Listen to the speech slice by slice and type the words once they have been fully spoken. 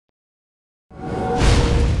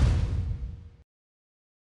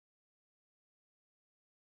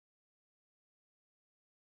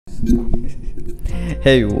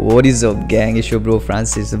Hey, what is up gang, it's your bro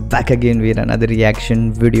Francis back again with another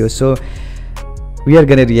reaction video. So we are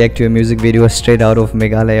gonna react to a music video straight out of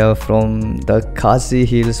Meghalaya from the Khasi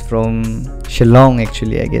hills from Shillong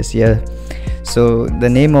actually, I guess. Yeah, so the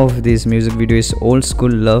name of this music video is Old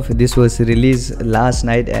School Love. This was released last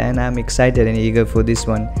night and I'm excited and eager for this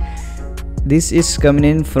one. This is coming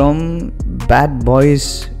in from Bad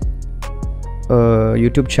Boy's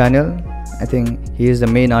YouTube channel. I think he is the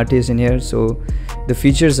main artist in here. So the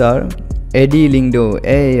features are Eddie Lyngdoh,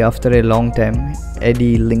 hey, after a long time,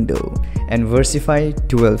 Eddie Lyngdoh, and Versify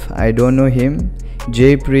 12. I don't know him.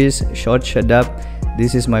 J Priest, Shadap.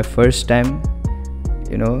 This is my first time,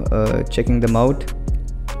 checking them out.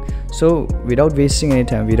 So without wasting any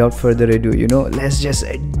time, without further ado, let's just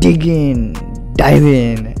dig in, dive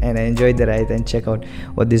in, and enjoy the ride and check out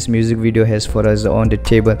what this music video has for us on the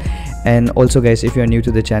table. And also guys, if you are new to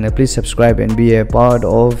the channel, please subscribe and be a part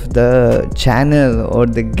of the channel or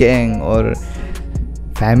the gang or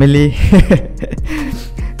family.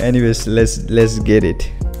 Anyways, let's get it.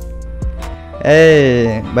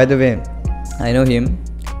 Hey, by the way, I know him.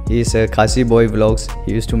 He's a Khasi boy vlogs.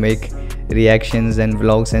 He used to make reactions and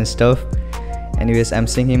vlogs and stuff. Anyways, I'm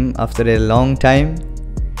seeing him after a long time.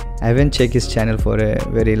 I haven't checked his channel for a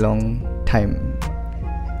very long time.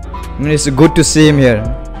 I mean, it's good to see him here.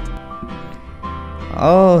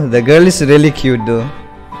 Oh, the girl is really cute though.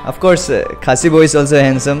 Of course, Khasi boy is also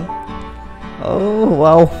handsome. Oh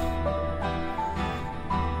wow.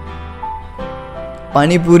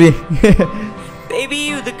 Pani puri. Baby,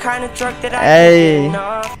 you the kind of drug that I hey,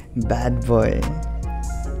 Bad Boy.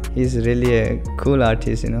 He's really a cool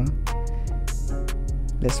artist,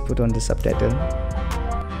 Let's put on the subtitle.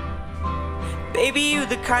 Baby, you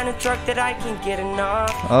the kind of drug that I can get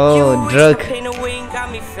enough. Oh, you drug. Pain away and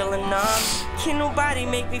got me feeling numb. Can nobody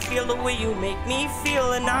make me feel the way you make me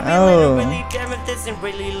feel? And I'm really damn if this ain't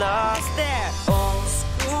really lost. That old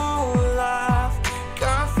school love. Girl,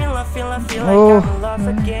 I feel like I'm in love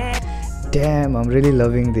again. Damn, I'm really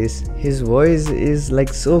loving this. His voice is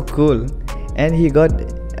like so cool. And he got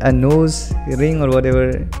a nose ring or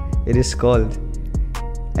whatever it is called.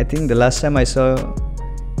 I think the last time I saw,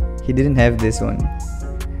 he didn't have this one.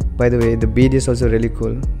 By the way, the beat is also really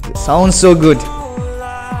cool. It sounds so good.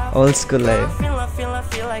 Old school life.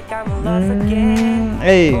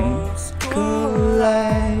 Hey. Old school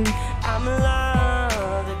life. I'm in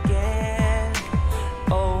love again.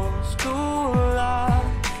 Old school love.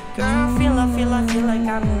 Girl, I feel like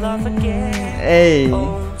I'm in love again. Hey.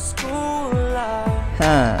 Old school love.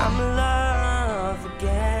 I'm in love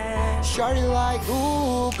again. Shorty like,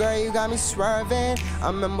 ooh, girl, you got me swerving. I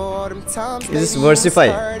remember all them times. Is this Versify?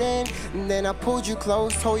 And then I pulled you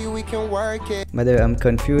close, told you we can work it. By the way, I'm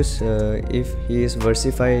confused if he is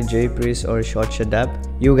Versify, J Priest or Shadap.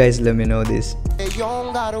 You guys let me know this. You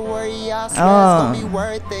don't gotta worry, I swear it's gonna be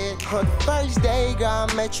worth it. On the first day, girl,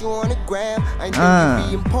 I met you on the gram. I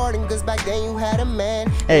knew you'd be important, cause back then you had a man.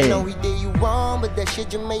 Hey. You know he did you wrong, but that shit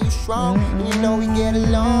just made you strong. And you know we get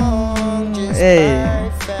along, just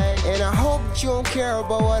perfect. And I hope that you don't care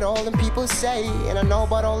about what all them people say. And I know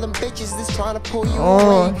about all them bitches that's trying to pull you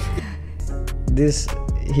away.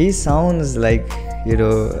 He sounds like,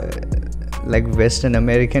 like Western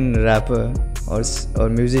American rapper or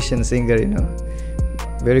musician singer,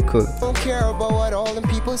 Very cool. Don't care about what all them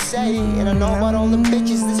people say. And I know about all them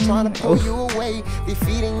bitches that's trying to pull you away. They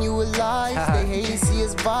feeding you with lies, they hate to see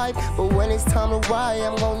us vibe. But when it's time to ride,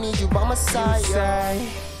 I'm gonna need you by my side.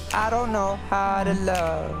 I don't know how to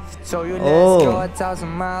love, so you let's go 1,000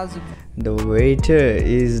 miles. The waiter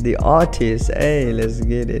is the artist. Hey, let's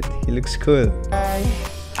get it. He looks cool.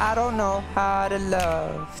 I don't know how to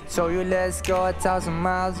love, so you let's go 1,000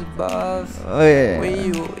 miles above. Oh yeah. With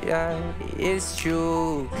you, yeah, it's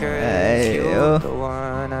true, cause you're the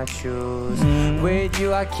one I choose. With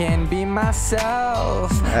you I can be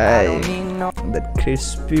myself. I don't need no. That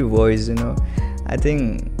crispy voice, I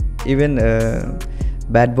think even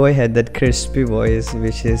Bad Boy had that crispy voice,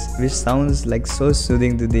 which sounds like so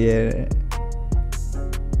soothing to the ear.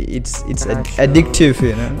 It's addictive,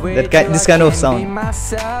 this kind of sound.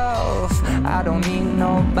 I don't need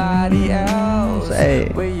nobody else.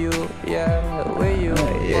 Hey. With you, yeah, with you,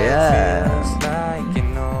 yeah. Feels like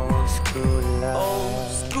an old school love.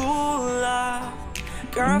 Old school love.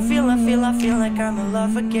 Girl, I feel like I'm in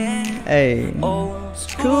love again. Hey. Old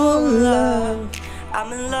school love.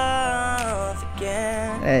 I'm in love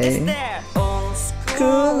again. Hey. It's that old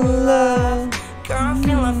school love. Girl,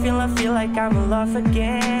 I feel like I'm in love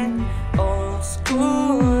again. Old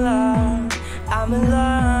school love. I'm in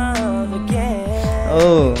love again.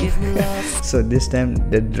 Oh, so this time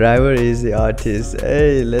the driver is the artist.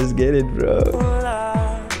 Hey, let's get it, bro.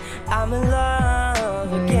 I'm in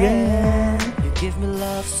love again. You give me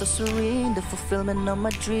love so serene, the fulfillment of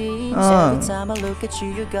my dreams. Every time I look at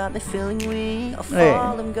you, you got me feeling weak. Of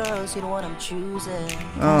all them girls, you're the one I'm choosing.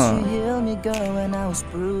 Cause you healed me, girl, when I was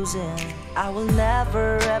bruising. I will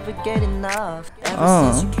never ever get enough.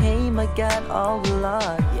 Ever since you came, I got all the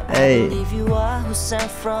love. Yeah, I believe you are who sent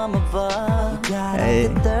from above. You got all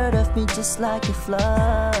the third of me just like a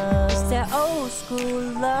flood. It's that old school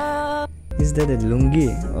love. Is that a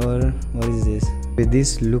lungi or what is this?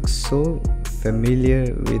 This looks so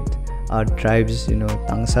familiar with our tribes, you know,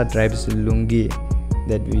 Tangsa tribes lungi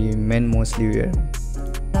that we men mostly wear.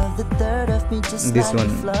 This one.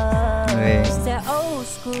 It's that old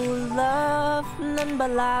school love.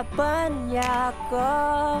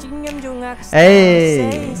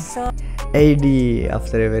 Hey! AD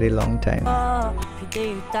after a very long time.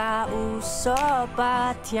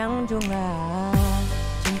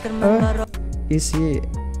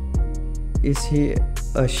 Is he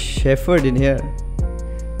a shepherd in here?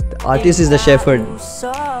 The artist is the shepherd.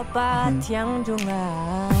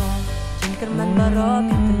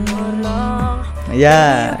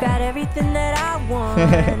 Yeah.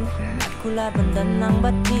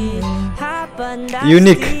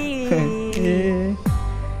 Unique.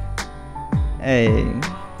 Hey.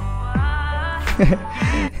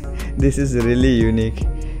 This is really unique.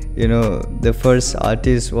 You know, the first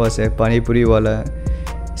artist was a pani puri wala,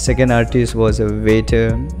 second artist was a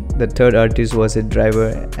waiter, the third artist was a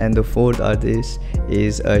driver, and the fourth artist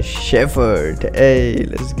is a shepherd. Hey,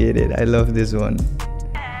 let's get it. I love this one.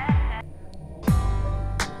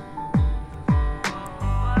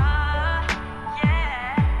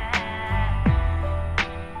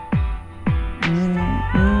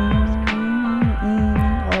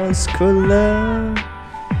 Old school love.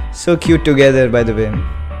 So cute together, by the way.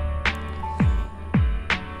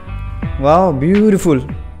 Wow, beautiful.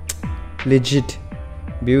 Legit.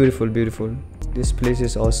 Beautiful, beautiful. This place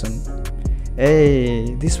is awesome.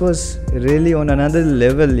 Hey, this was really on another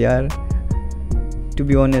level, yaar. To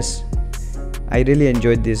be honest, I really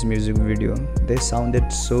enjoyed this music video. They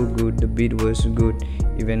sounded so good, the beat was good,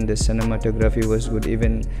 even the cinematography was good,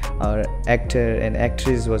 even our actor and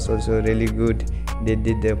actress was also really good. They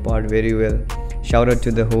did their part very well. Shout out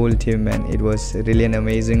to the whole team, man. It was really an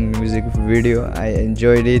amazing music video. I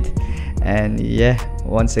enjoyed it. And yeah,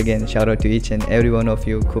 once again, shout out to each and every one of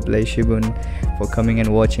you, Kublai Shibun, for coming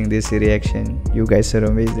and watching this reaction. You guys are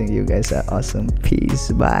amazing. You guys are awesome.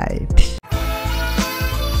 Peace. Bye.